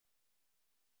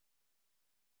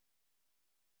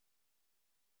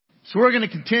So we're going to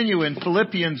continue in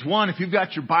Philippians 1. If you've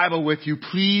got your Bible with you,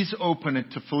 please open it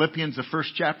to Philippians, the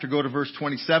first chapter. Go to verse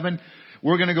 27.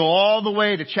 We're going to go all the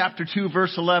way to chapter 2,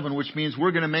 verse 11, which means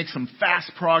we're going to make some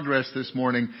fast progress this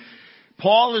morning.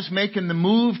 Paul is making the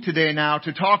move today now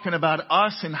to talking about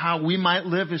us and how we might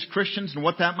live as Christians and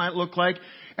what that might look like.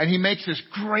 And he makes this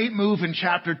great move in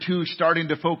chapter 2, starting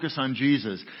to focus on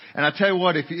Jesus. And I'll tell you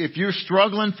what, if you're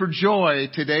struggling for joy,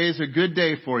 today is a good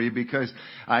day for you because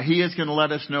he is going to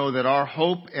let us know that our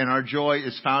hope and our joy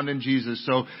is found in Jesus.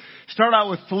 So start out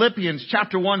with Philippians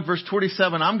chapter 1, verse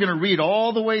 27. I'm going to read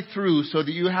all the way through so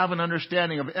that you have an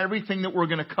understanding of everything that we're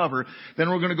going to cover. Then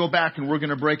we're going to go back and we're going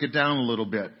to break it down a little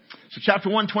bit. So chapter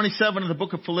 1, 27 of the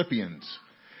book of Philippians.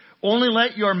 Only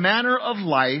let your manner of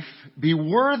life be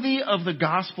worthy of the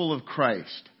gospel of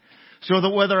Christ, so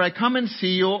that whether I come and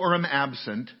see you or am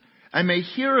absent, I may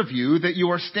hear of you that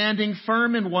you are standing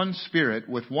firm in one spirit,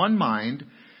 with one mind,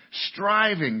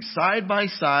 striving side by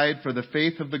side for the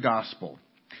faith of the gospel,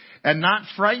 and not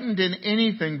frightened in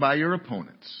anything by your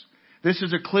opponents. This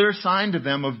is a clear sign to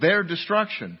them of their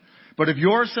destruction, but of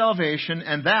your salvation,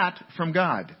 and that from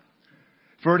God.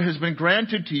 For it has been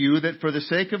granted to you that for the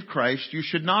sake of Christ you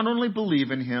should not only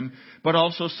believe in him, but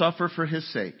also suffer for his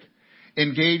sake,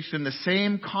 engaged in the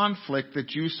same conflict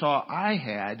that you saw I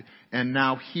had, and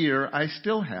now here I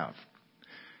still have.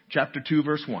 Chapter 2,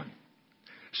 verse 1.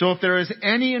 So if there is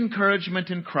any encouragement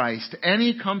in Christ,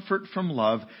 any comfort from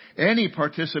love, any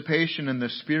participation in the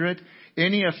Spirit,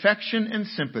 any affection and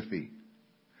sympathy,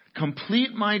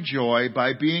 complete my joy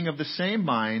by being of the same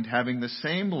mind, having the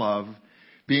same love,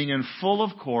 being in full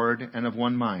accord and of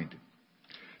one mind.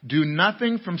 Do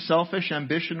nothing from selfish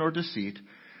ambition or deceit,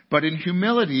 but in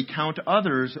humility count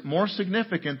others more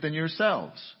significant than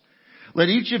yourselves. Let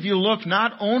each of you look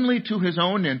not only to his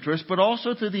own interest, but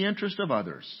also to the interest of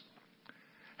others.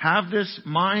 Have this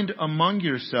mind among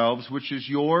yourselves, which is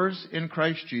yours in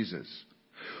Christ Jesus,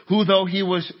 who, though he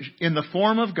was in the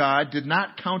form of God, did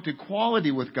not count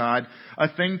equality with God a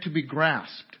thing to be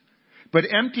grasped, but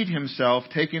emptied himself,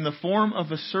 taking the form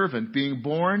of a servant, being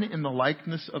born in the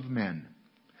likeness of men.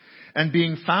 And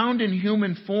being found in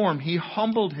human form, he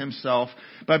humbled himself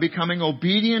by becoming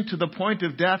obedient to the point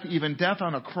of death, even death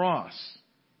on a cross.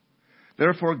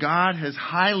 Therefore God has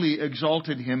highly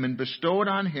exalted him and bestowed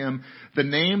on him the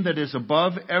name that is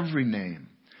above every name,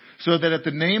 so that at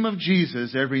the name of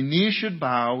Jesus every knee should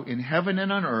bow in heaven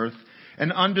and on earth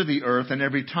and under the earth, and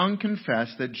every tongue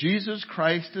confess that Jesus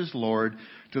Christ is Lord,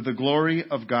 to the glory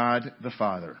of God the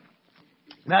Father.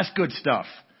 That's good stuff.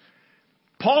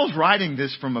 Paul's writing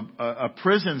this from a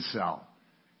prison cell.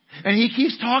 And he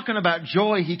keeps talking about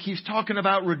joy. He keeps talking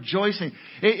about rejoicing.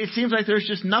 It seems like there's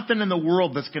just nothing in the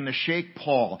world that's going to shake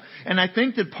Paul. And I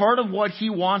think that part of what he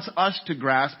wants us to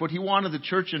grasp, what he wanted the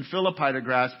church in Philippi to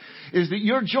grasp, is that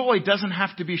your joy doesn't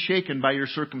have to be shaken by your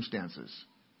circumstances.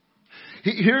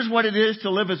 Here's what it is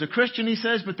to live as a Christian, he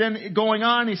says, but then going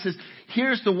on, he says,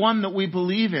 here's the one that we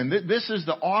believe in. This is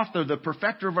the author, the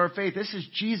perfecter of our faith. This is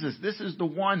Jesus. This is the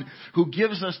one who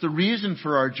gives us the reason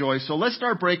for our joy. So let's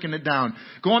start breaking it down.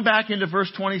 Going back into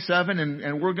verse 27,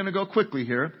 and we're going to go quickly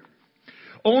here.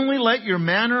 Only let your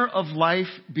manner of life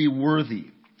be worthy.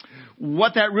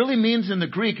 What that really means in the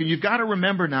Greek, and you've got to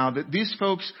remember now that these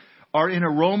folks are in a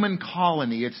Roman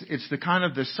colony. It's the kind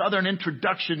of the southern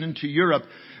introduction into Europe.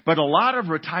 But a lot of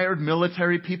retired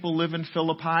military people live in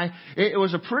Philippi. It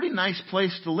was a pretty nice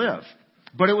place to live.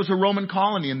 But it was a Roman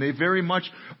colony, and they very much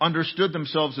understood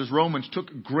themselves as Romans, took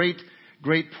great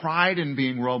pride in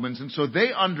being Romans. And so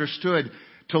they understood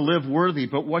to live worthy.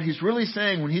 But what he's really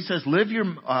saying when he says, let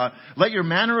your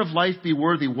manner of life be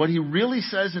worthy, what he really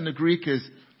says in the Greek is,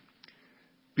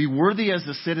 be worthy as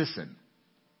a citizen.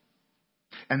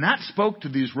 And that spoke to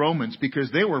these Romans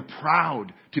because they were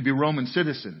proud to be Roman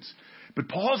citizens. But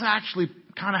Paul's actually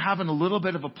kind of having a little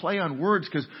bit of a play on words,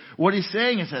 because what he's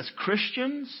saying is, as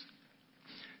Christians,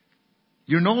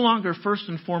 you're no longer first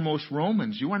and foremost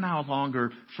Romans. You are now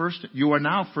first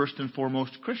and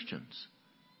foremost Christians.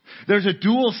 There's a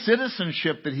dual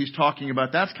citizenship that he's talking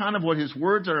about. That's kind of what his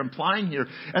words are implying here.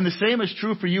 And the same is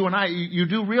true for you and I. You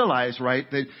do realize, right,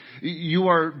 that you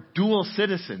are dual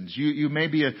citizens. You may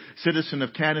be a citizen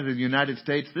of Canada, the United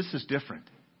States. This is different.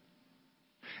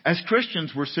 As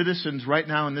Christians, we're citizens right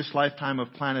now in this lifetime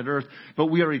of planet Earth, but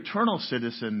we are eternal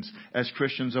citizens as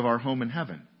Christians of our home in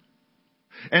heaven.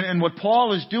 And what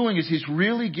Paul is doing is he's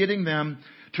really getting them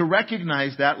to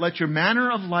recognize that. Let your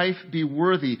manner of life be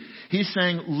worthy. He's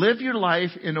saying, live your life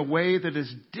in a way that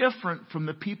is different from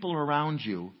the people around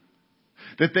you.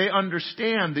 That they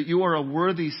understand that you are a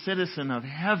worthy citizen of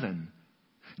heaven,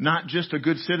 not just a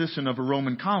good citizen of a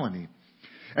Roman colony.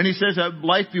 And he says,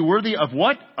 life be worthy of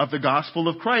what? Of the gospel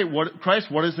of Christ.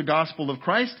 What is the gospel of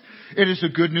Christ? It is the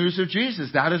good news of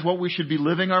Jesus. That is what we should be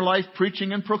living our life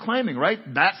preaching and proclaiming, right?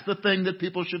 That's the thing that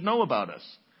people should know about us.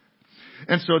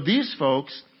 And so these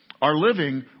folks are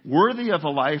living worthy of a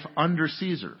life under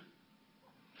Caesar.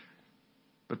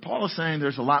 But Paul is saying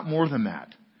there's a lot more than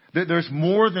that. There's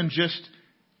more than just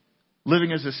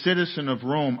living as a citizen of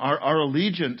Rome. Our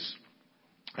allegiance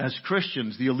as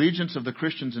Christians, the allegiance of the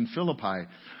Christians in Philippi,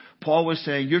 Paul was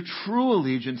saying your true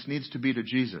allegiance needs to be to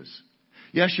Jesus.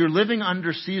 Yes, you're living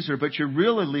under Caesar, but your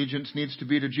real allegiance needs to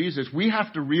be to Jesus. We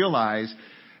have to realize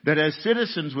that as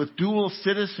citizens with dual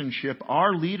citizenship,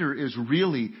 our leader is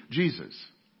really Jesus.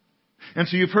 And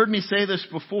so you've heard me say this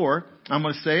before. I'm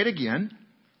going to say it again.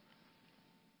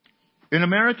 In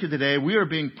America today, we are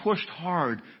being pushed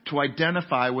hard to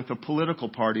identify with a political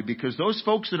party because those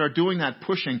folks that are doing that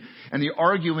pushing and the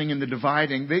arguing and the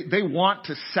dividing, they want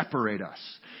to separate us.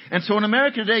 And so in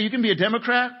America today, you can be a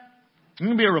Democrat, you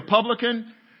can be a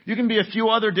Republican, you can be a few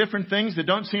other different things that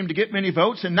don't seem to get many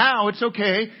votes, and now it's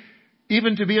okay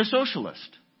even to be a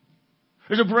socialist.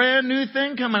 There's a brand new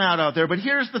thing coming out there, but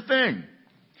here's the thing.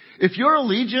 If your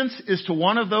allegiance is to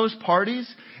one of those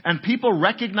parties and people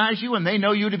recognize you and they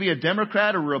know you to be a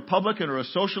Democrat or a Republican or a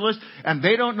socialist and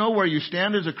they don't know where you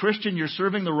stand as a Christian, you're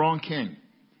serving the wrong king.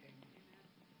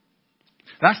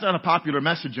 That's not a popular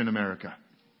message in America.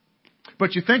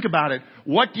 But you think about it.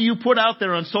 What do you put out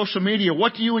there on social media?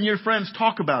 What do you and your friends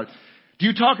talk about? Do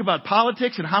you talk about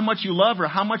politics and how much you love or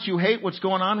how much you hate what's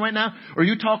going on right now? Or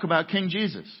you talk about King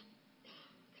Jesus?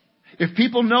 If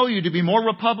people know you to be more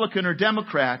Republican or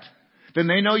Democrat than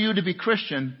they know you to be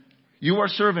Christian, you are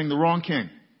serving the wrong king.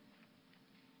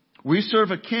 We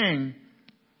serve a king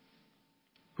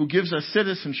who gives us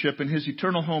citizenship in his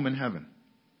eternal home in heaven.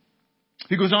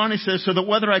 He goes on, he says, so that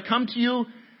whether I come to you,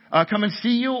 come and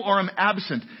see you or I'm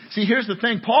absent. See, here's the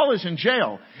thing. Paul is in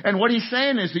jail. And what he's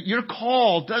saying is that your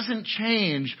call doesn't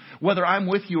change whether I'm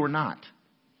with you or not.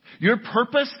 Your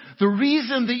purpose, the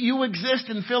reason that you exist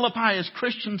in Philippi as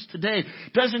Christians today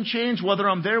doesn't change whether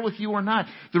I'm there with you or not.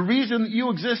 The reason that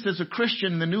you exist as a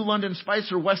Christian in the New London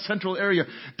Spicer West Central area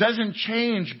doesn't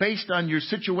change based on your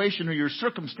situation or your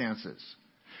circumstances.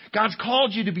 God's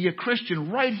called you to be a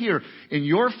Christian right here in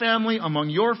your family, among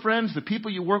your friends, the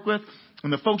people you work with,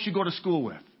 and the folks you go to school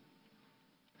with.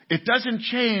 It doesn't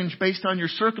change based on your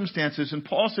circumstances. And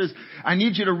Paul says, I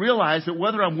need you to realize that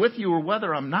whether I'm with you or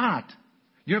whether I'm not,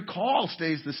 your call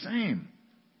stays the same.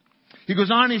 He goes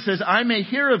on, he says, I may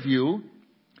hear of you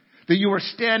that you are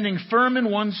standing firm in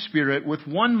one spirit with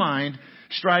one mind,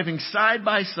 striving side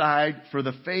by side for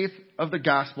the faith of the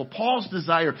gospel. Paul's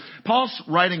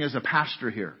writing as a pastor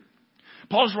here.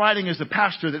 Paul's writing as a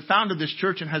pastor that founded this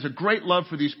church and has a great love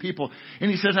for these people.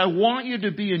 And he says, I want you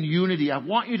to be in unity. I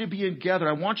want you to be together.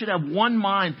 I want you to have one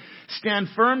mind. Stand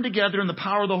firm together in the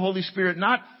power of the Holy Spirit,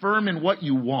 not firm in what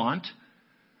you want.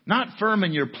 Not firm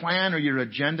in your plan or your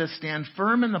agenda. Stand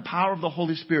firm in the power of the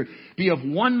Holy Spirit. Be of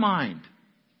one mind.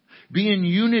 Be in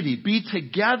unity. Be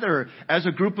together as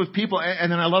a group of people.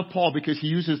 And then I love Paul because he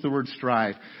uses the word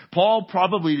strive. Paul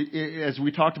probably, as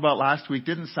we talked about last week,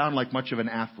 didn't sound like much of an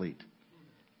athlete.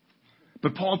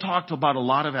 But Paul talked about a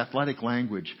lot of athletic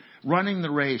language. Running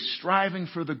the race, striving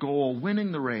for the goal,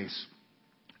 winning the race.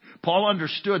 Paul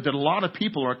understood that a lot of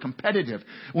people are competitive.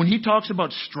 When he talks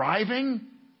about striving,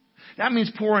 that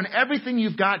means pouring everything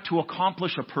you've got to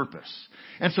accomplish a purpose.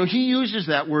 And so he uses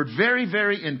that word very,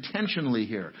 very intentionally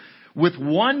here. With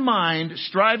one mind,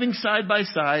 striving side by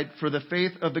side for the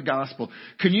faith of the gospel.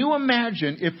 Can you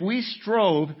imagine if we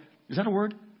strove, is that a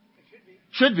word?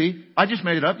 Should be. I just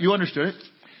made it up. You understood it.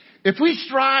 If we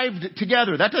strived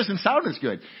together, that doesn't sound as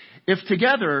good. If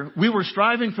together we were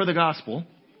striving for the gospel,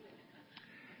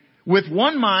 with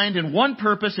one mind and one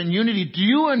purpose and unity, do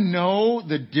you know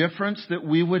the difference that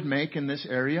we would make in this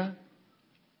area?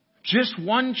 Just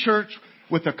one church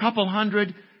with a couple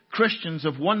hundred Christians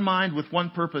of one mind with one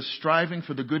purpose, striving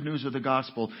for the good news of the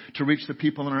gospel to reach the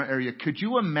people in our area. Could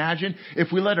you imagine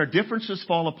if we let our differences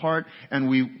fall apart and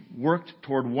we worked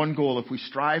toward one goal, if we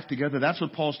strive together? That's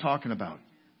what Paul's talking about.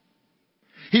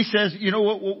 He says, you know,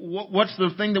 what's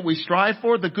the thing that we strive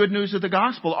for? The good news of the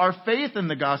gospel, our faith in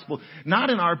the gospel,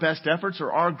 not in our best efforts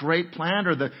or our great plan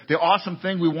or the awesome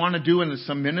thing we want to do in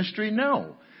some ministry.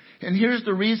 No. And here's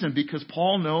the reason, because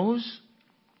Paul knows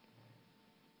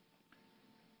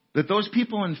that those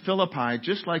people in Philippi,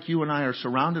 just like you and I, are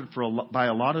surrounded by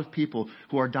a lot of people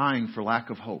who are dying for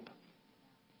lack of hope.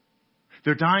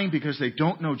 They're dying because they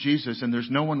don't know Jesus and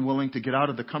there's no one willing to get out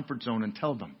of the comfort zone and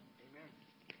tell them.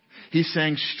 He's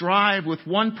saying strive with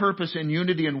one purpose and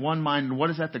unity and one mind. And what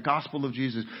is that? The gospel of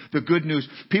Jesus. The good news.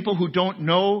 People who don't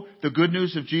know the good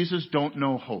news of Jesus don't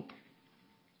know hope.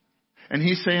 And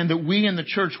he's saying that we in the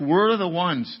church, we're the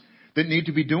ones that need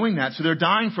to be doing that. So they're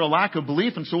dying for a lack of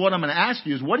belief. And so what I'm going to ask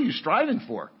you is, what are you striving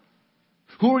for?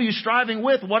 Who are you striving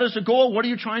with? What is the goal? What are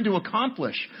you trying to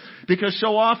accomplish? Because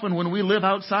so often when we live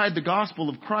outside the gospel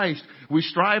of Christ, we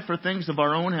strive for things of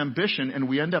our own ambition and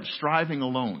we end up striving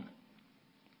alone.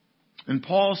 And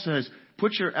Paul says,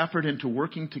 put your effort into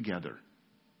working together.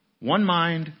 One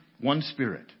mind, one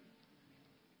spirit.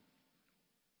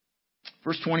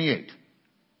 Verse 28.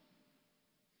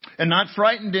 And not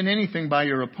frightened in anything by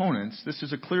your opponents. This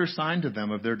is a clear sign to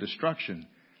them of their destruction,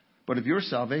 but of your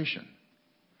salvation.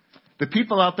 The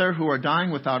people out there who are dying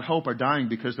without hope are dying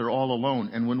because they're all alone.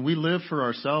 And when we live for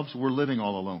ourselves, we're living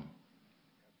all alone.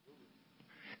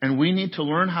 And we need to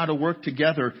learn how to work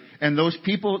together. And those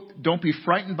people, don't be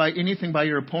frightened by anything by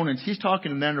your opponents. He's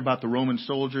talking then about the Roman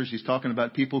soldiers. He's talking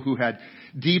about people who had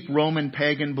deep Roman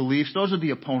pagan beliefs. Those are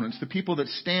the opponents, the people that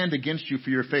stand against you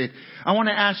for your faith. I want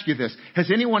to ask you this.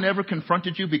 Has anyone ever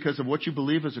confronted you because of what you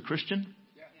believe as a Christian?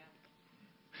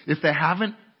 Yeah. If they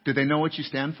haven't, do they know what you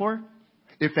stand for?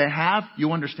 If they have,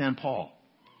 you understand Paul.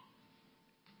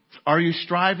 Are you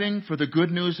striving for the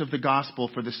good news of the gospel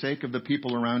for the sake of the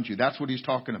people around you? That's what he's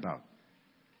talking about.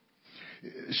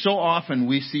 So often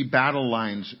we see battle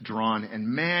lines drawn, and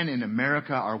man, in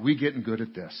America, are we getting good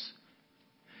at this?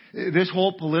 This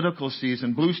whole political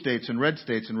season, blue states and red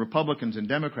states and Republicans and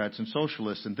Democrats and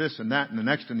socialists and this and that and the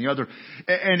next and the other.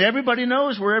 And everybody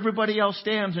knows where everybody else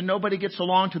stands, and nobody gets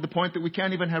along to the point that we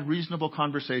can't even have reasonable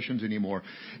conversations anymore.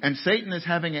 And Satan is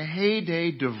having a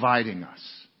heyday dividing us.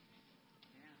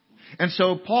 And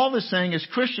so Paul is saying, as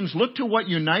Christians, look to what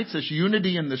unites us,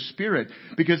 unity in the Spirit.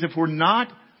 Because if we're not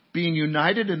being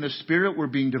united in the Spirit, we're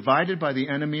being divided by the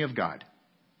enemy of God.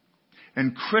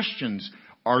 And Christians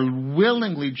are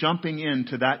willingly jumping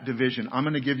into that division. I'm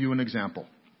going to give you an example.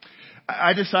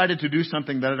 I decided to do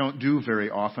something that I don't do very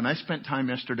often. I spent time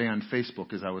yesterday on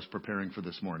Facebook as I was preparing for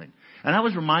this morning. And I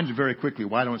was reminded very quickly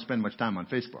why I don't spend much time on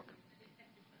Facebook.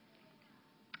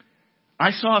 I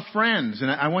saw friends,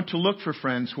 and I went to look for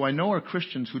friends who I know are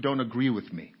Christians who don't agree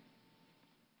with me.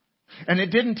 And it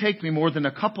didn't take me more than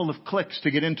a couple of clicks to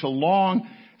get into long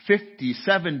 50,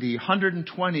 70,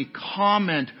 120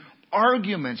 comment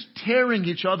arguments, tearing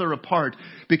each other apart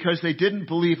because they didn't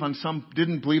believe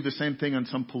the same thing on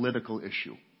some political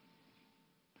issue.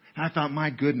 And I thought,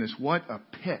 my goodness, what a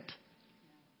pit.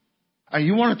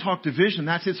 You want to talk division,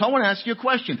 that's it. So I want to ask you a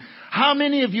question. How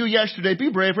many of you yesterday, be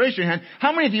brave, raise your hand.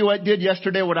 How many of you did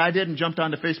yesterday what I did and jumped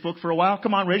onto Facebook for a while?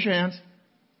 Come on, raise your hands.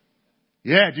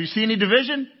 Yeah, do you see any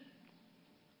division?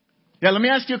 Yeah, let me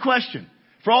ask you a question.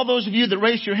 For all those of you that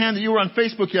raised your hand that you were on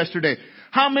Facebook yesterday,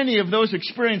 how many of those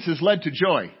experiences led to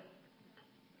joy?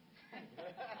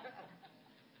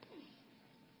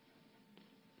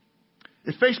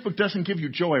 If Facebook doesn't give you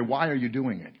joy, why are you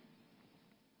doing it?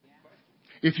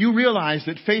 If you realize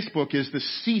that Facebook is the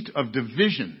seat of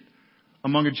division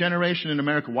among a generation in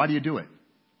America, why do you do it?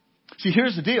 See,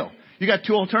 here's the deal. You got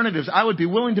two alternatives. I would be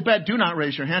willing to bet, do not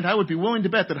raise your hand, I would be willing to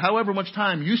bet that however much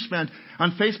time you spent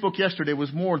on Facebook yesterday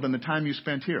was more than the time you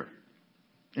spent here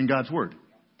in God's Word.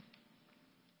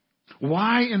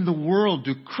 Why in the world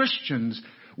do Christians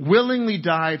willingly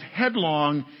dive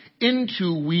headlong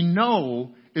into we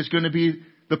know is going to be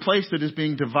the place that is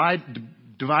being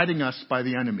dividing us by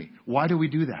the enemy? Why do we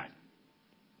do that?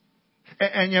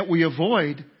 And yet we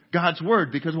avoid God's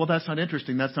Word because, well, that's not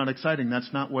interesting, that's not exciting,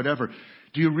 that's not whatever.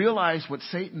 Do you realize what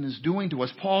Satan is doing to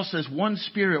us? Paul says, one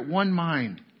spirit, one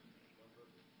mind.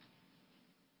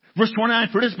 Verse 29,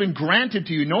 for it has been granted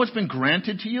to you. You know what's been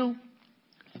granted to you?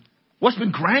 What's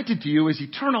been granted to you is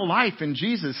eternal life in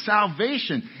Jesus,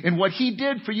 salvation in what He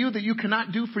did for you that you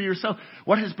cannot do for yourself.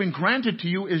 What has been granted to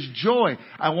you is joy.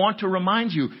 I want to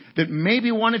remind you that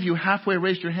maybe one of you halfway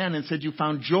raised your hand and said you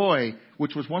found joy,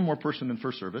 which was one more person than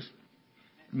first service.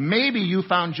 Maybe you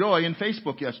found joy in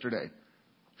Facebook yesterday.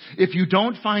 If you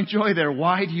don't find joy there,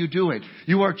 why do you do it?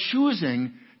 You are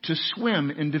choosing to swim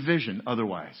in division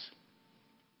otherwise.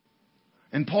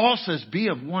 And Paul says, be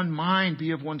of one mind,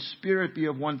 be of one spirit, be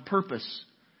of one purpose.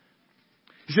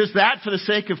 He says that for the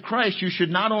sake of Christ, you should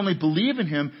not only believe in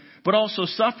Him, but also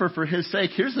suffer for His sake.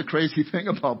 Here's the crazy thing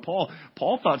about Paul.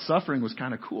 Paul thought suffering was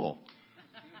kind of cool.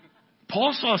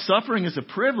 Paul saw suffering as a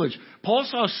privilege. Paul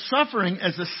saw suffering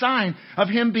as a sign of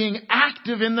him being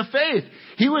active in the faith.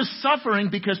 He was suffering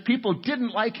because people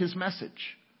didn't like his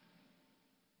message.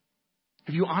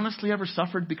 Have you honestly ever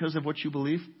suffered because of what you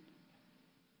believe?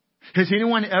 Has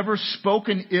anyone ever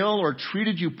spoken ill or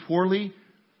treated you poorly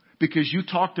because you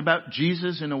talked about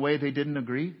Jesus in a way they didn't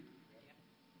agree?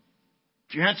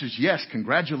 If your answer is yes,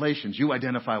 congratulations, you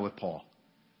identify with Paul.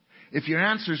 If your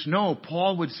answer is no,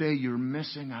 Paul would say you're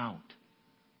missing out.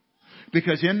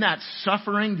 Because in that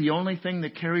suffering, the only thing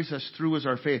that carries us through is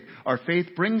our faith. Our faith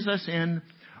brings us in,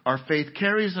 our faith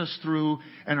carries us through,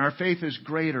 and our faith is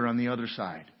greater on the other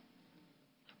side.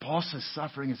 Paul says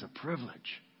suffering is a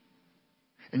privilege.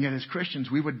 And yet as Christians,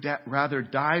 we would rather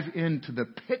dive into the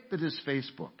pit that is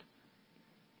Facebook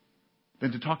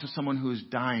than to talk to someone who is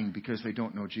dying because they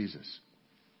don't know Jesus.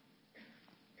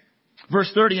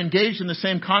 Verse 30, engaged in the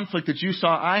same conflict that you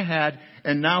saw I had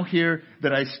and now hear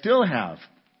that I still have.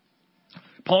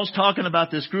 Paul's talking about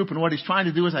this group, and what he's trying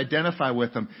to do is identify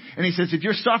with them. And he says, if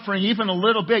you're suffering even a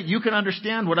little bit, you can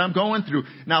understand what I'm going through.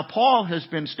 Now, Paul has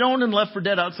been stoned and left for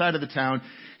dead outside of the town.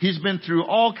 He's been through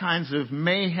all kinds of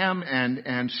mayhem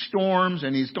and storms,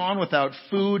 and he's gone without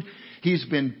food. He's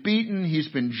been beaten. He's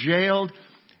been jailed.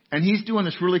 And he's doing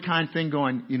this really kind thing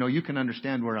going, you can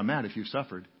understand where I'm at if you've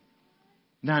suffered.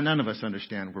 Now, none of us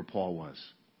understand where Paul was.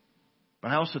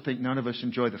 But I also think none of us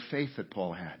enjoy the faith that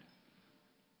Paul had.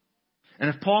 And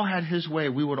if Paul had his way,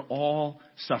 we would all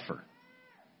suffer.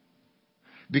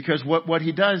 Because what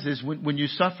he does is when you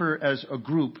suffer as a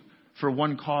group for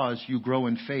one cause, you grow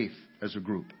in faith as a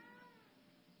group.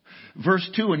 Verse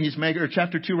 2,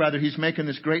 chapter 2 rather, he's making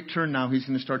this great turn now. He's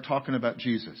going to start talking about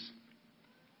Jesus.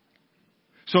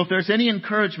 So if there's any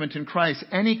encouragement in Christ,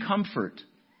 any comfort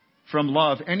from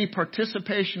love, any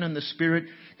participation in the Spirit,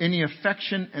 any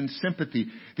affection and sympathy.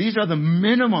 These are the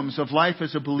minimums of life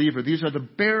as a believer. These are the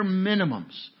bare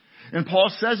minimums. And Paul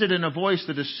says it in a voice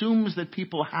that assumes that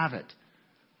people have it.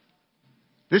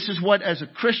 This is what, as a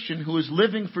Christian who is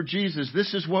living for Jesus,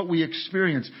 this is what we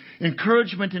experience.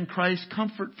 Encouragement in Christ,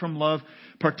 comfort from love,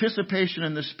 participation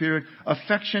in the Spirit,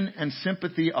 affection and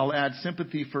sympathy. I'll add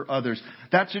sympathy for others.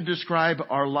 That should describe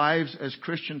our lives as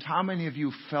Christians. How many of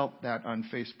you felt that on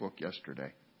Facebook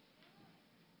yesterday?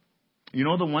 You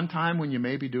know the one time when you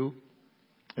maybe do?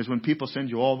 Is when people send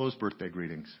you all those birthday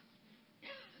greetings.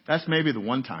 That's maybe the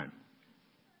one time.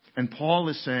 And Paul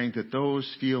is saying that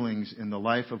those feelings in the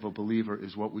life of a believer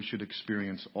is what we should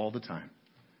experience all the time.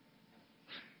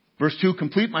 Verse 2,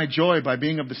 complete my joy by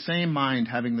being of the same mind,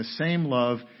 having the same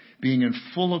love, being in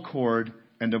full accord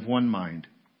and of one mind.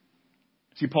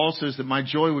 See, Paul says that my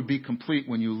joy would be complete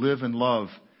when you live in love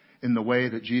in the way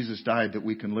that Jesus died that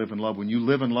we can live in love. When you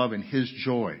live in love in His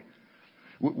joy.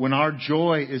 When our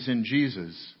joy is in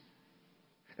Jesus.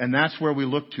 And that's where we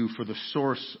look to for the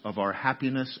source of our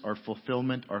happiness, our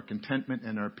fulfillment, our contentment,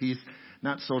 and our peace.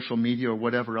 Not social media or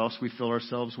whatever else we fill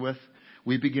ourselves with.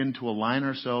 We begin to align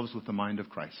ourselves with the mind of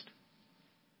Christ.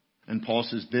 And Paul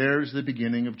says, there's the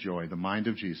beginning of joy, the mind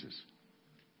of Jesus.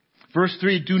 Verse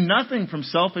 3, do nothing from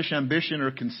selfish ambition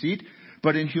or conceit,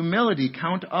 but in humility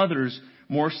count others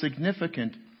more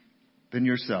significant than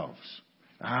yourselves.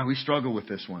 We struggle with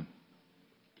this one.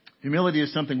 Humility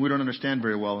is something we don't understand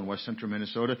very well in West Central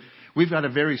Minnesota. We've got a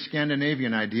very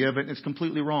Scandinavian idea of it, and it's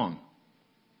completely wrong.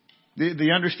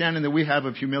 The understanding that we have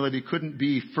of humility couldn't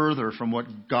be further from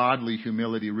what godly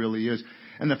humility really is.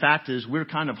 And the fact is, we're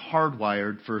kind of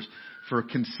hardwired for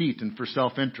conceit and for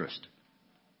self-interest.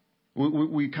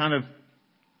 We kind of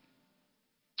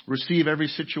receive every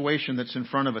situation that's in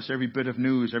front of us, every bit of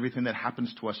news, everything that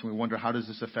happens to us, and we wonder, how does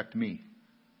this affect me?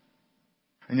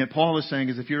 And yet Paul is saying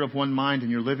is if you're of one mind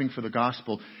and you're living for the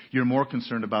gospel, you're more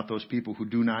concerned about those people who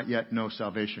do not yet know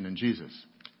salvation in Jesus.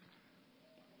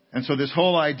 And so this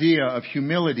whole idea of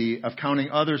humility, of counting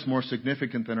others more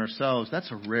significant than ourselves,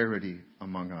 that's a rarity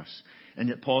among us. And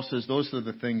yet Paul says those are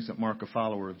the things that mark a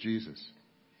follower of Jesus.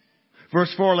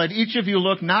 Verse 4, let each of you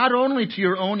look not only to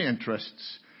your own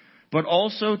interests, but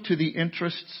also to the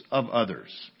interests of others.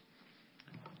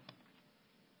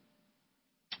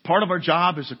 Part of our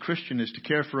job as a Christian is to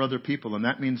care for other people, and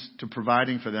that means to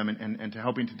providing for them and to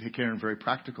helping to take care of very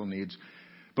practical needs.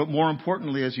 But more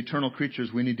importantly, as eternal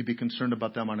creatures, we need to be concerned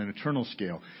about them on an eternal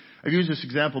scale. I've used this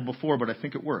example before, but I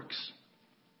think it works.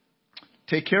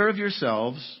 Take care of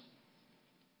yourselves.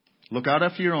 Look out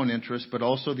after your own interests, but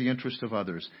also the interest of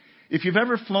others. If you've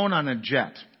ever flown on a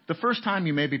jet, the first time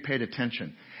you maybe paid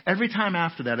attention. Every time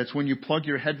after that, it's when you plug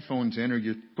your headphones in or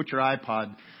you put your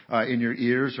iPod in your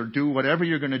ears or do whatever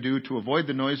you're going to do to avoid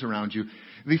the noise around you.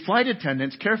 The flight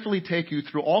attendants carefully take you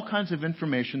through all kinds of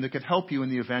information that could help you in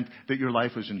the event that your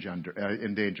life is in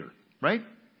danger. Right?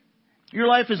 Your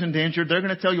life is in danger. They're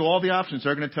going to tell you all the options.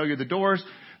 They're going to tell you the doors.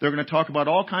 They're going to talk about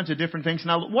all kinds of different things.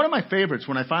 Now, one of my favorites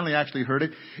when I finally actually heard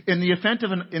it, in the event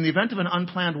of an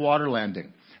unplanned water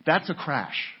landing, that's a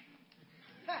crash.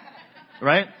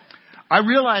 Right? I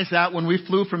realized that when we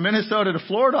flew from Minnesota to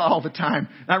Florida all the time.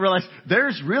 I realized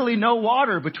there's really no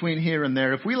water between here and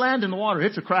there. If we land in the water,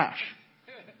 it's a crash.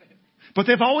 But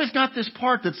they've always got this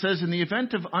part that says in the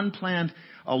event of unplanned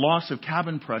a loss of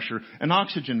cabin pressure, an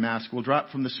oxygen mask will drop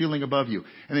from the ceiling above you.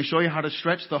 And they show you how to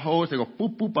stretch the hose. They go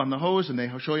boop, boop on the hose, and they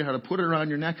show you how to put it around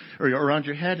your neck or around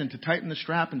your head and to tighten the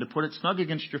strap and to put it snug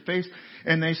against your face.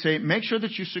 And they say, make sure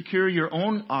that you secure your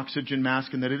own oxygen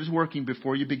mask and that it is working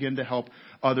before you begin to help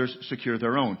others secure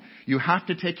their own. You have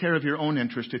to take care of your own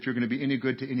interest if you're going to be any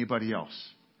good to anybody else.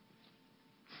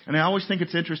 And I always think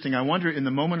it's interesting. I wonder in the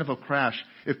moment of a crash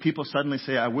if people suddenly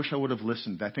say, I wish I would have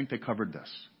listened. I think they covered this.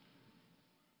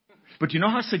 But do you know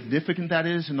how significant that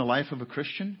is in the life of a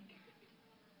Christian?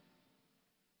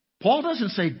 Paul doesn't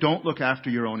say don't look after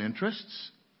your own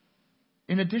interests.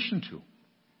 In addition to.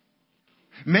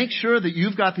 Make sure that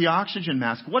you've got the oxygen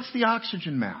mask. What's the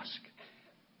oxygen mask?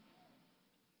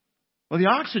 Well, the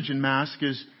oxygen mask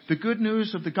is the good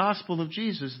news of the gospel of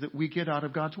Jesus that we get out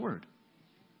of God's Word.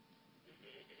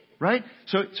 Right?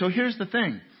 So here's the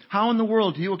thing. How in the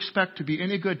world do you expect to be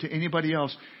any good to anybody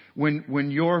else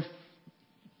when your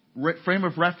frame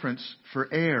of reference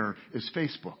for air is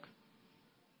Facebook?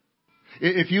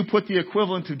 If you put the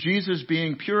equivalent of Jesus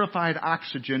being purified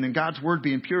oxygen and God's Word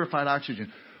being purified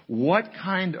oxygen, what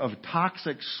kind of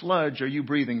toxic sludge are you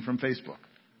breathing from Facebook?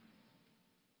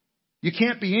 You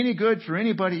can't be any good for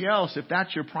anybody else if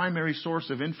that's your primary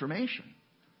source of information.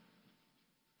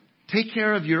 Take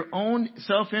care of your own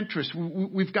self-interest.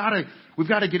 We've got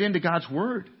to get into God's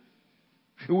Word.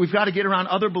 We've got to get around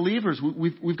other believers.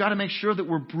 We've got to make sure that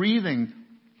we're breathing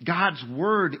God's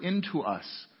Word into us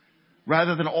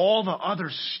rather than all the other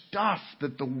stuff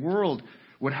that the world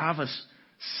would have us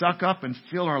suck up and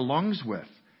fill our lungs with.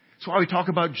 That's why we talk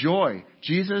about joy.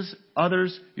 Jesus,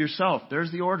 others, yourself.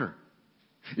 There's the order.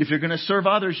 If you're going to serve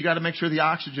others, you got to make sure the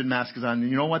oxygen mask is on. And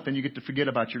you know what? Then you get to forget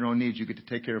about your own needs. You get to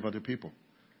take care of other people.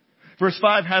 Verse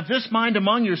 5, have this mind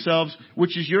among yourselves,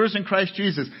 which is yours in Christ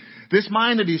Jesus. This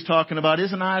mind that he's talking about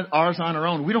isn't ours on our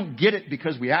own. We don't get it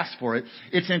because we ask for it.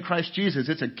 It's in Christ Jesus.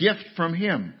 It's a gift from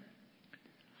him.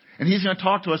 And he's going to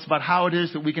talk to us about how it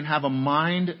is that we can have a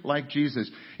mind like Jesus.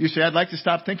 You say, I'd like to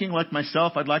stop thinking like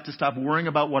myself. I'd like to stop worrying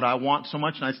about what I want so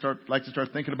much. And I'd like to start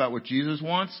thinking about what Jesus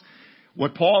wants.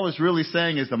 What Paul is really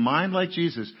saying is the mind like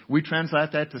Jesus. We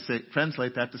translate that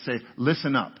to say,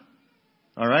 listen up.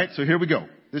 All right, so here we go.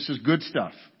 This is good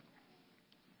stuff.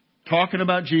 Talking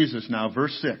about Jesus now,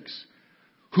 verse 6.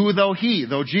 Who though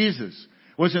Jesus,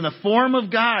 was in the form of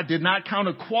God, did not count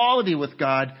equality with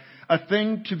God a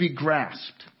thing to be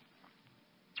grasped.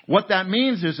 What that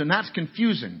means is, and that's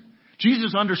confusing,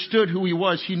 Jesus understood who he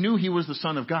was. He knew he was the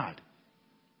Son of God.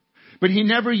 But he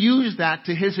never used that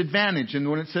to his advantage. And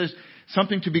when it says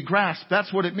something to be grasped,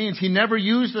 that's what it means. He never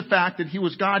used the fact that he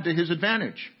was God to his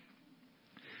advantage.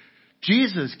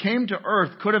 Jesus came to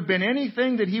earth, could have been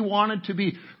anything that he wanted to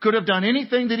be, could have done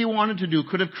anything that he wanted to do,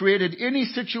 could have created any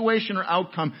situation or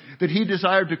outcome that he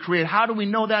desired to create. How do we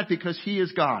know that? Because he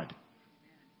is God.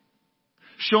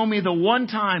 Show me the one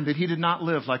time that he did not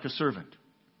live like a servant.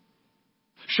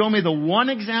 Show me the one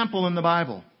example in the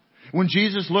Bible when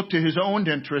Jesus looked to his own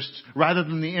interests rather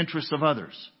than the interests of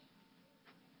others.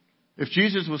 If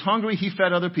Jesus was hungry, he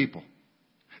fed other people.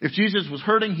 If Jesus was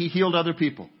hurting, he healed other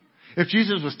people. If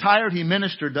Jesus was tired, he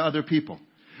ministered to other people.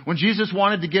 When Jesus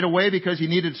wanted to get away because he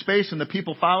needed space and the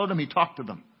people followed him, he talked to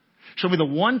them. Show me the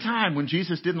one time when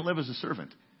Jesus didn't live as a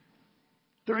servant.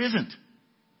 There isn't.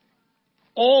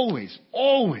 Always.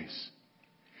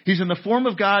 He's in the form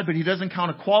of God, but he doesn't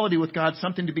count equality with God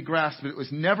something to be grasped. It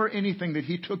was never anything that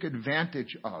he took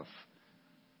advantage of.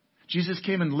 Jesus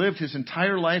came and lived his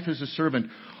entire life as a servant,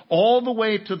 all the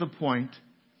way to the point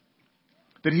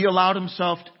that he allowed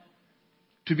himself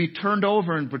to be turned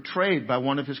over and betrayed by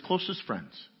one of his closest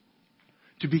friends,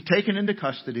 to be taken into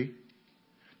custody,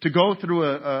 to go through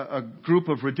a group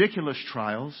of ridiculous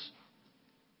trials,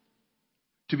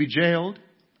 to be jailed,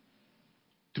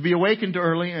 to be awakened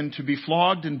early and to be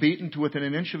flogged and beaten to within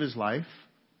an inch of his life,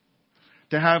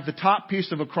 to have the top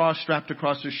piece of a cross strapped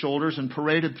across his shoulders and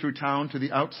paraded through town to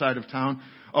the outside of town,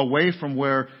 away from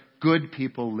where good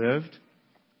people lived,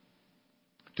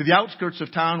 to the outskirts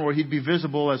of town where he'd be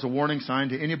visible as a warning sign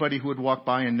to anybody who would walk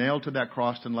by, and nailed to that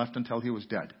cross and left until he was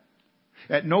dead.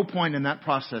 At no point in that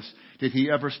process did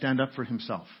he ever stand up for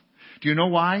himself. Do you know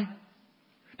why?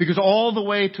 Because all the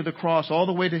way to the cross, all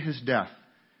the way to his death,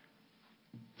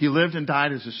 he lived and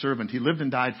died as a servant. He lived and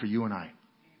died for you and I.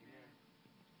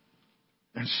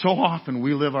 And so often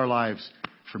we live our lives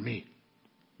for me.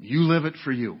 You live it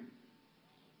for you.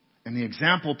 And the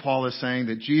example Paul is saying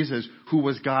that Jesus, who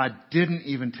was God, didn't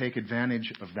even take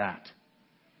advantage of that.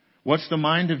 What's the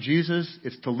mind of Jesus?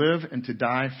 It's to live and to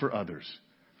die for others.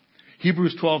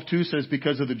 Hebrews 12:2 says,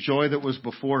 because of the joy that was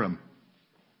before him.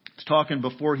 It's talking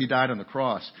before he died on the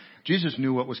cross. Jesus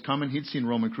knew what was coming. He'd seen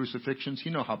Roman crucifixions. He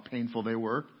knew how painful they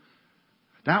were.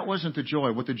 That wasn't the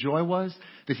joy. What the joy was,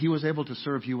 that he was able to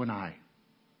serve you and I.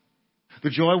 The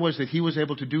joy was that he was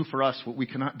able to do for us what we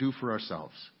cannot do for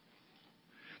ourselves.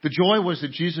 The joy was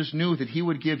that Jesus knew that he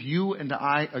would give you and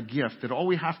I a gift that all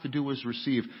we have to do is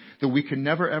receive, that we can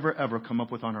never, ever, ever come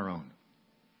up with on our own.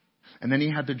 And then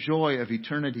he had the joy of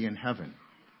eternity in heaven,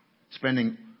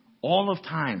 spending all of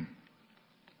time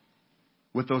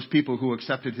with those people who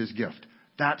accepted his gift.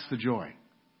 That's the joy.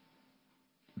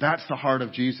 That's the heart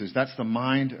of Jesus. That's the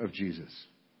mind of Jesus.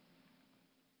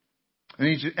 And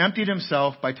he emptied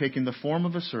himself by taking the form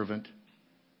of a servant,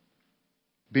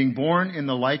 being born in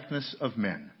the likeness of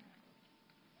men.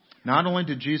 Not only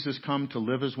did Jesus come to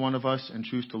live as one of us and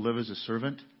choose to live as a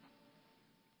servant,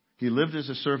 he lived as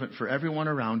a servant for everyone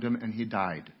around him, and he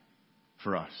died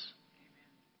for us.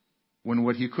 When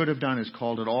what he could have done is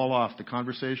called it all off. The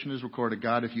conversation is recorded.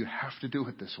 God, if you have to do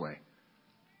it this way.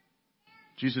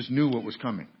 Jesus knew what was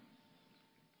coming.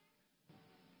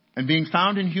 And being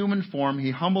found in human form,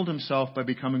 he humbled himself by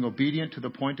becoming obedient to the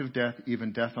point of death,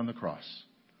 even death on the cross.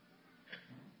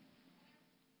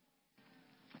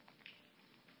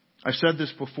 I've said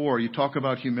this before. You talk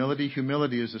about humility.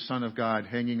 Humility is the Son of God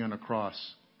hanging on a cross,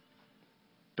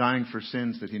 dying for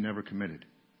sins that he never committed.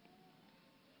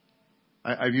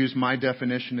 I've used my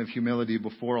definition of humility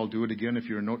before. I'll do it again. If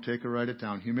you're a note taker, write it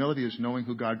down. Humility is knowing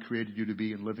who God created you to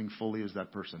be and living fully as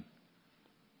that person.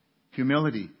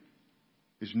 Humility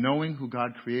is knowing who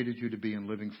God created you to be and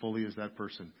living fully as that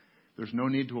person. There's no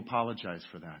need to apologize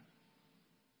for that.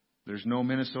 There's no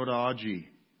Minnesota AG.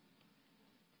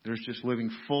 There's just living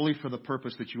fully for the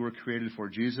purpose that you were created for.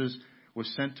 Jesus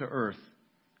was sent to earth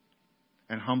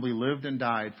and humbly lived and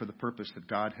died for the purpose that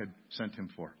God had sent him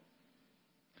for.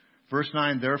 Verse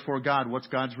 9, therefore God, what's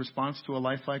God's response to a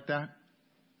life like that?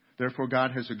 Therefore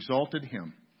God has exalted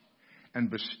him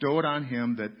and bestowed on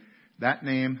him that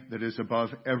name that is above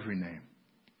every name.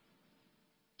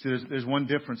 See, there's one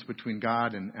difference between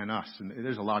God and us. And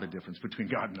there's a lot of difference between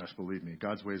God and us, believe me.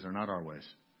 God's ways are not our ways.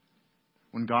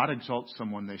 When God exalts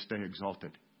someone, they stay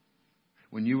exalted.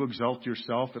 When you exalt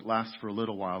yourself, it lasts for a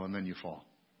little while and then you fall.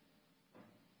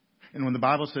 And when the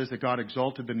Bible says that God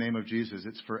exalted the name of Jesus,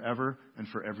 it's forever and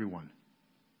for everyone.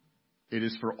 It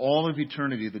is for all of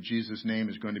eternity that Jesus' name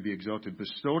is going to be exalted.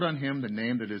 Bestowed on him the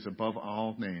name that is above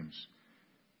all names.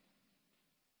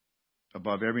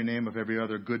 Above every name of every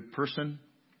other good person,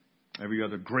 every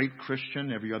other great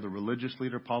Christian, every other religious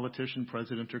leader, politician,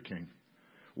 president, or king.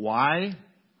 Why?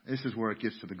 This is where it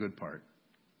gets to the good part.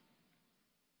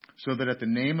 So that at the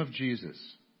name of Jesus,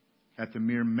 at the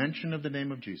mere mention of the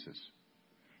name of Jesus,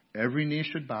 every knee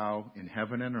should bow in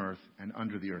heaven and earth and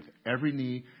under the earth. Every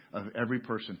knee of every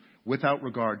person, without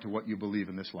regard to what you believe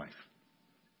in this life.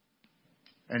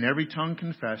 And every tongue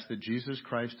confess that Jesus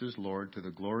Christ is Lord to the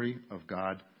glory of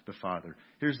God the Father.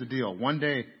 Here's the deal. One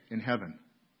day in heaven,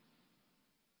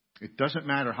 it doesn't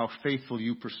matter how faithful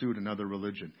you pursued another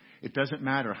religion. It doesn't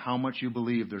matter how much you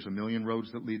believe there's a million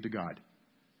roads that lead to God.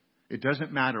 It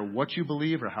doesn't matter what you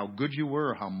believe or how good you were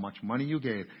or how much money you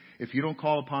gave. If you don't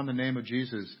call upon the name of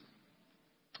Jesus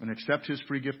and accept his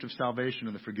free gift of salvation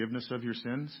and the forgiveness of your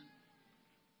sins,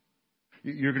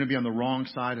 you're going to be on the wrong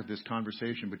side of this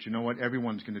conversation. But you know what?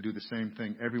 Everyone's going to do the same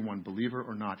thing. Everyone, believer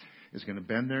or not, is going to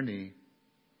bend their knee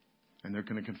and they're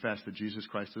going to confess that Jesus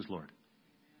Christ is Lord.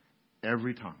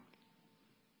 Every tongue.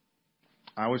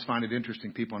 I always find it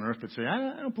interesting, people on earth that say,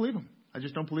 I don't believe him. I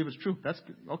just don't believe it's true. That's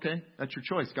okay. That's your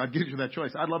choice. God gives you that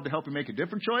choice. I'd love to help you make a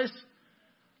different choice,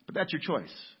 but that's your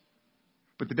choice.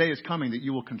 But the day is coming that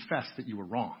you will confess that you were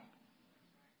wrong.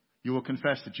 You will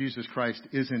confess that Jesus Christ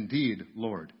is indeed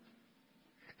Lord.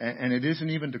 And it isn't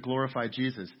even to glorify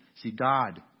Jesus. See,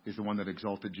 God is the one that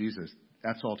exalted Jesus.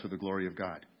 That's all to the glory of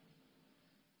God.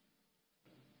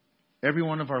 Every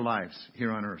one of our lives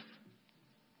here on earth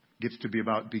gets to be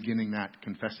about beginning that,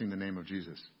 confessing the name of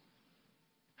Jesus.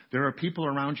 There are people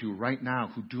around you right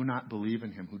now who do not believe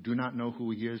in him, who do not know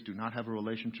who he is, do not have a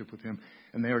relationship with him,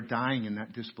 and they are dying in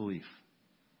that disbelief.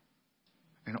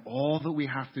 And all that we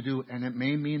have to do, and it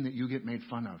may mean that you get made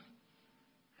fun of.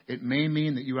 It may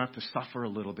mean that you have to suffer a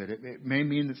little bit. It may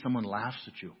mean that someone laughs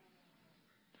at you.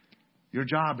 Your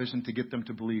job isn't to get them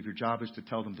to believe. Your job is to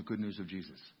tell them the good news of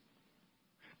Jesus.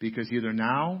 Because either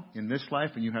now, in this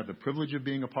life, and you have the privilege of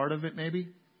being a part of it maybe,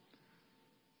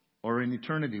 or in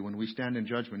eternity when we stand in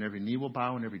judgment, every knee will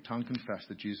bow and every tongue confess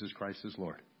that Jesus Christ is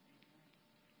Lord.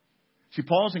 See,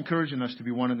 Paul's encouraging us to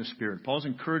be one in the Spirit. Paul's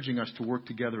encouraging us to work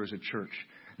together as a church.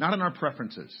 not in our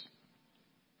preferences,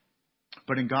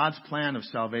 but in God's plan of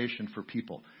salvation for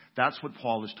people. That's what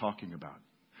Paul is talking about.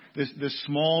 This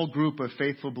small group of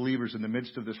faithful believers in the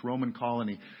midst of this Roman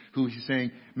colony who he's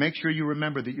saying, make sure you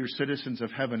remember that you're citizens of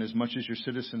heaven as much as you're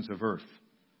citizens of earth.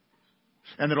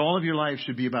 And that all of your life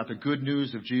should be about the good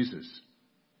news of Jesus.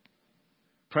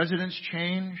 Presidents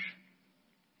change.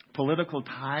 Political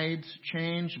tides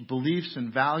change. Beliefs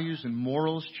and values and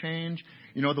morals change.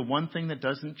 You know, the one thing that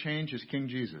doesn't change is King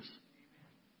Jesus.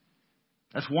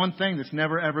 That's one thing that's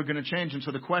never, ever going to change. And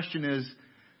so the question is,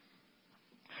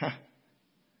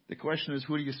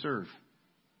 who do you serve?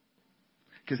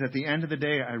 Because at the end of the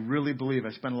day, I really believe,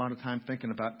 I spent a lot of time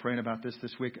praying about this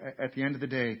week. At the end of the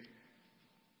day,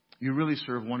 you really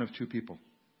serve one of two people.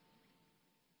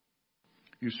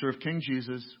 You serve King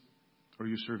Jesus or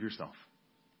you serve yourself.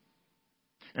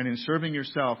 And in serving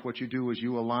yourself, what you do is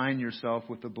you align yourself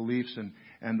with the beliefs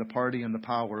and the party and the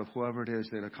power of whoever it is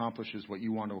that accomplishes what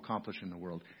you want to accomplish in the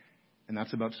world. And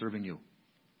that's about serving you.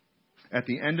 At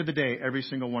the end of the day, every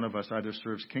single one of us either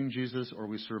serves King Jesus or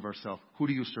we serve ourselves. Who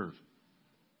do you serve?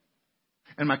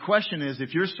 And my question is,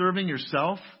 if you're serving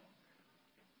yourself,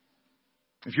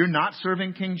 if you're not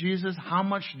serving King Jesus, how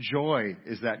much joy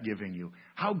is that giving you?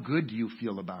 How good do you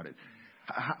feel about it?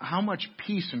 How much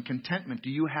peace and contentment do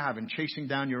you have in chasing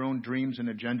down your own dreams and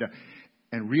agenda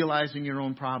and realizing your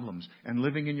own problems and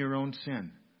living in your own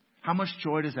sin? How much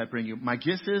joy does that bring you? My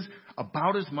guess is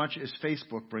about as much as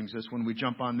Facebook brings us when we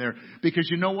jump on there. Because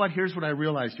you know what? Here's what I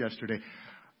realized yesterday.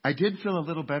 I did feel a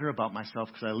little better about myself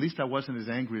because at least I wasn't as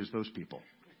angry as those people.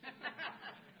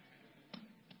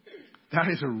 That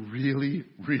is a really,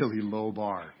 really low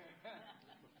bar.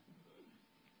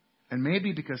 And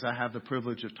maybe because I have the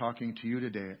privilege of talking to you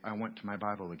today, I went to my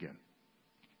Bible again.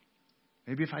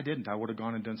 Maybe if I didn't, I would have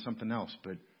gone and done something else.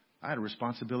 But I had a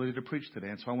responsibility to preach today.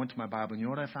 And so I went to my Bible. And you know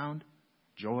what I found?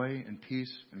 Joy and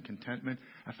peace and contentment.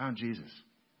 I found Jesus.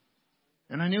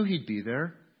 And I knew he'd be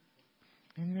there.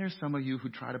 And there's some of you who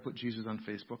try to put Jesus on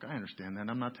Facebook. I understand that.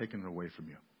 I'm not taking it away from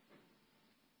you.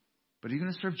 But are you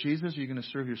going to serve Jesus or are you going to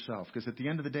serve yourself? Because at the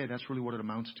end of the day, that's really what it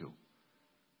amounts to.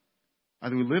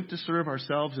 Either we live to serve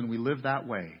ourselves and we live that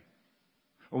way.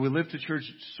 Or we live to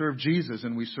serve Jesus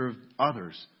and we serve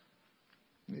others.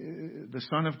 The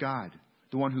Son of God.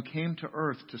 The one who came to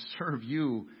earth to serve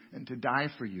you and to die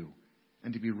for you.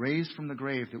 And to be raised from the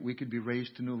grave that we could be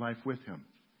raised to new life with him.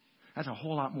 That's a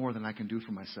whole lot more than I can do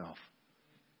for myself.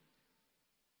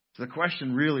 So the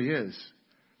question really is,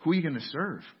 who are you going to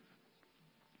serve?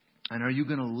 And are you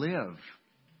going to live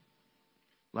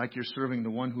like you're serving the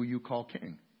one who you call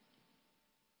king?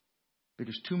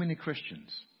 Because too many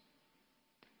Christians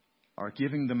are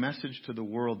giving the message to the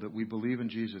world that we believe in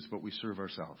Jesus, but we serve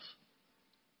ourselves.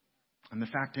 And the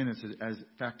fact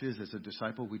is, as a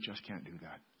disciple, we just can't do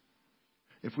that.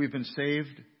 If we've been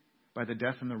saved by the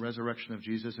death and the resurrection of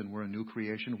Jesus and we're a new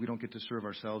creation, we don't get to serve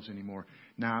ourselves anymore.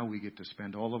 Now we get to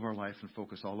spend all of our life and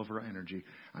focus all of our energy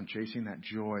on chasing that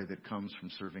joy that comes from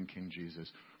serving King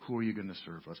Jesus. Who are you going to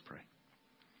serve? Let's pray.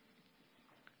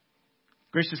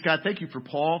 Gracious God, thank you for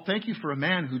Paul. Thank you for a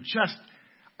man who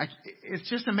it's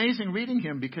just amazing reading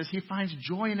him because he finds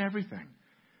joy in everything.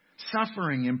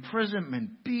 Suffering,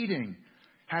 imprisonment, beating,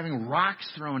 having rocks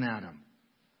thrown at him.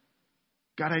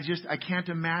 God, I can't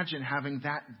imagine having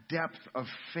that depth of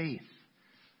faith.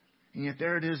 And yet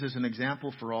there it is as an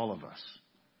example for all of us.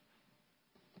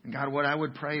 And God, what I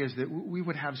would pray is that we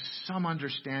would have some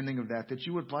understanding of that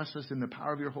you would bless us in the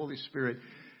power of your Holy Spirit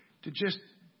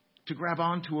to grab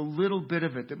onto a little bit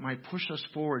of it that might push us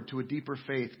forward to a deeper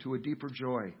faith, to a deeper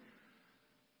joy,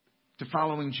 to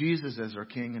following Jesus as our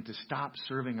King and to stop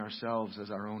serving ourselves as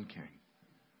our own King.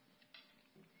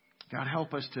 God,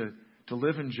 help us to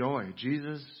live in joy,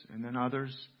 Jesus and then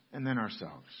others and then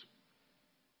ourselves.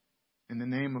 In the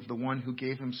name of the one who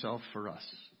gave himself for us,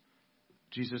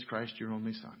 Jesus Christ, your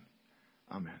only Son.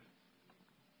 Amen.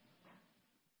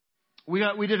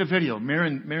 We did a video.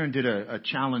 Marin did a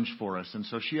challenge for us, and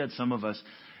so she had some of us.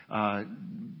 Are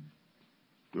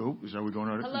we going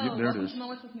on? Hello, there welcome it is. to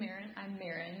Moments with Marin. I'm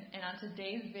Marin, and on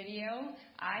today's video,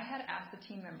 I had asked the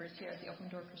team members here at the Open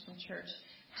Door Christian Church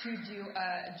to do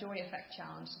a Joy Effect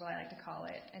Challenge, is what I like to call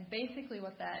it. And basically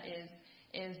what that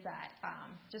is that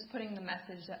just putting the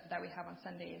message that we have on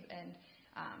Sundays and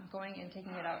going and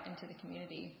taking it out into the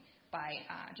community by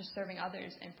just serving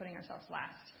others and putting ourselves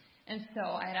last. And so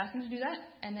I had asked them to do that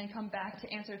and then come back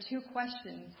to answer 2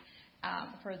 questions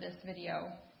for this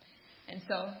video. And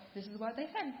so this is what they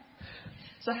said.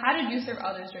 So how did you serve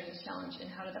others during this challenge, and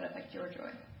how did that affect your joy?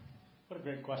 What a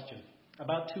great question.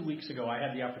 About 2 weeks ago, I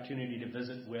had the opportunity to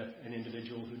visit with an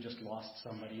individual who just lost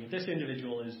somebody. This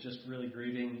individual is just really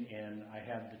grieving, and I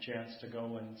had the chance to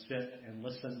go and sit and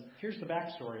listen. Here's the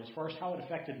backstory as far as how it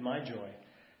affected my joy.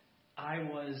 I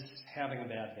was having a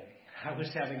bad day. I was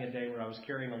having a day where I was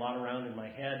carrying a lot around in my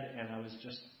head, and I was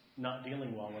just not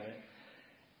dealing well with it.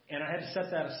 And I had to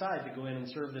set that aside to go in and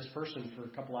serve this person for a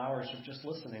couple hours of just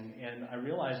listening. And I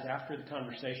realized after the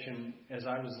conversation, as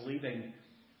I was leaving,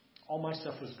 all my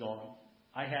stuff was gone.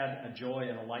 I had a joy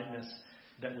and a lightness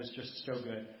that was just so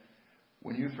good.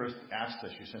 When you first asked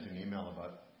us, you sent an email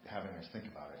about having us think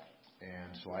about it.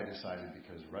 And so I decided,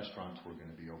 because restaurants were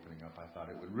going to be opening up, I thought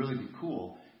it would really be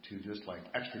cool to just like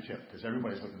extra tip, because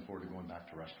everybody's looking forward to going back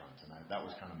to restaurants. And that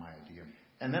was kind of my idea.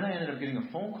 And then I ended up getting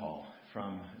a phone call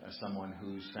from someone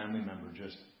whose family member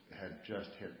had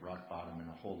hit rock bottom in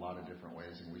a whole lot of different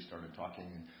ways. And we started talking,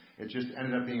 and it just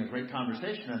ended up being a great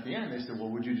conversation. At the end, they said, well,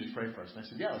 would you just pray for us? And I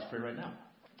said, yeah, let's pray right now.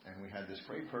 And we had this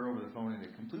great prayer over the phone, and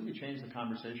it completely changed the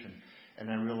conversation. And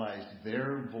I realized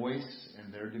their voice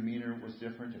and their demeanor was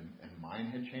different, and mine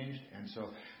had changed. And so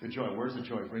the joy, where's the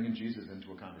joy? Bringing Jesus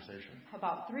into a conversation.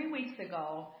 About 3 weeks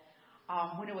ago,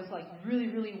 when it was like really,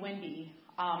 really windy,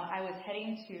 I was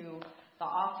heading to the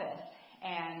office.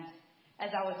 And as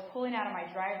I was pulling out of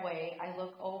my driveway, I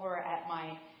look over at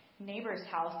my neighbor's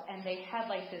house, and they had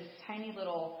like this tiny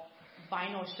little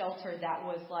vinyl shelter that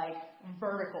was like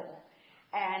vertical.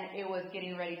 And it was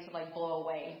getting ready to like blow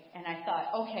away. And I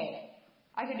thought, okay,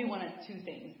 I could do one of two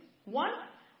things. One,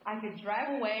 I could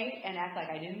drive away and act like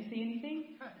I didn't see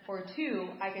anything. Or two,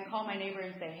 I could call my neighbor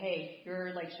and say, hey,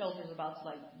 your like shelter's about to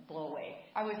like blow away.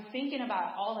 I was thinking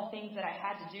about all the things that I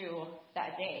had to do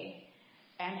that day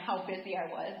and how busy I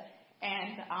was.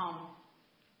 And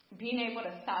being able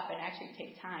to stop and actually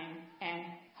take time and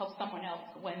help someone else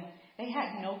when they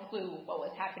had no clue what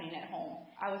was happening at home.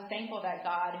 I was thankful that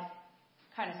God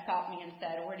kind of stopped me and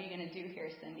said, what are you going to do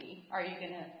here, Cindy? Are you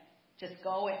going to just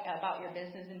go about your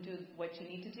business and do what you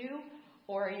need to do?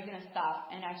 Or are you going to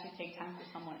stop and actually take time for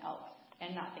someone else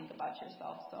and not think about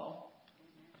yourself? So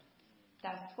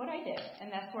that's what I did,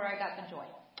 and that's where I got the joy.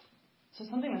 So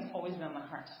something that's always been on my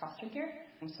heart is foster care.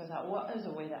 And so I thought, what is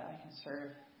a way that I can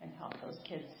serve and help those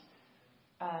kids?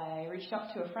 I reached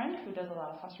out to a friend who does a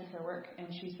lot of foster care work, and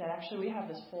she said, actually, we have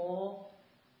this whole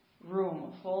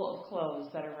room full of clothes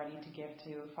that are ready to give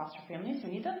to foster families who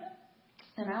need them.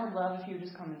 And I would love if you would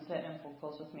just come and sit and fold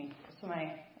clothes with me. So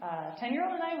my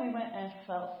 10-year-old and I, we went and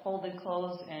folded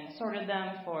clothes and sorted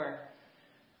them for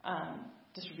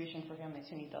distribution for families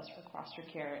who need those for foster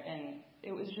care. And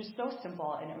it was just so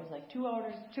simple, and it was like 2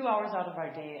 hours out of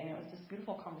our day, and it was this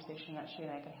beautiful conversation that she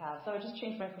and I could have. So it just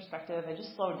changed my perspective. I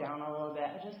just slowed down a little bit.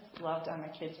 I just loved on my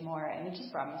kids more, and it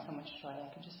just brought me so much joy.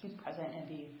 I could just be present and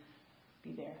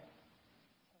be there.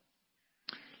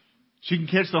 So you can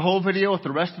catch the whole video with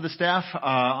the rest of the staff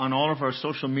on all of our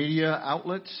social media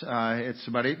outlets. It's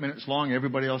about 8 minutes long.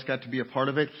 Everybody else got to be a part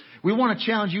of it. We want to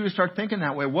challenge you to start thinking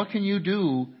that way. What can you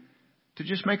do to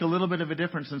just make a little bit of a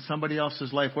difference in somebody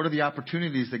else's life? What are the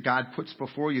opportunities that God puts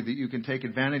before you that you can take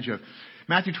advantage of?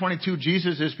 Matthew 22,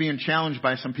 Jesus is being challenged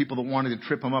by some people that wanted to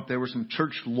trip him up. They were some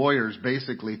church lawyers,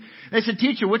 basically. They said,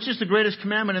 teacher, which is the greatest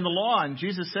commandment in the law? And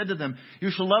Jesus said to them,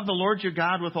 you shall love the Lord your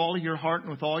God with all of your heart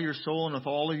and with all your soul and with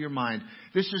all of your mind.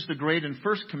 This is the great and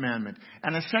first commandment.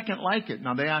 And a second like it.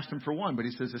 Now they asked him for one, but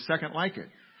he says a second like it.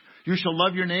 You shall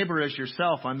love your neighbor as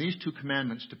yourself. On these two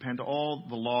commandments depend all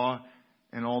the law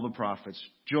and all the prophets.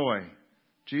 Joy.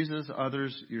 Jesus,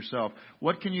 others, yourself.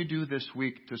 What can you do this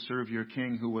week to serve your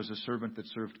King who was a servant that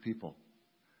served people?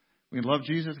 We can love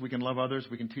Jesus. We can love others.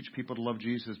 We can teach people to love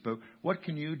Jesus. But what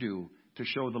can you do to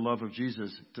show the love of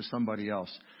Jesus to somebody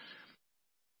else?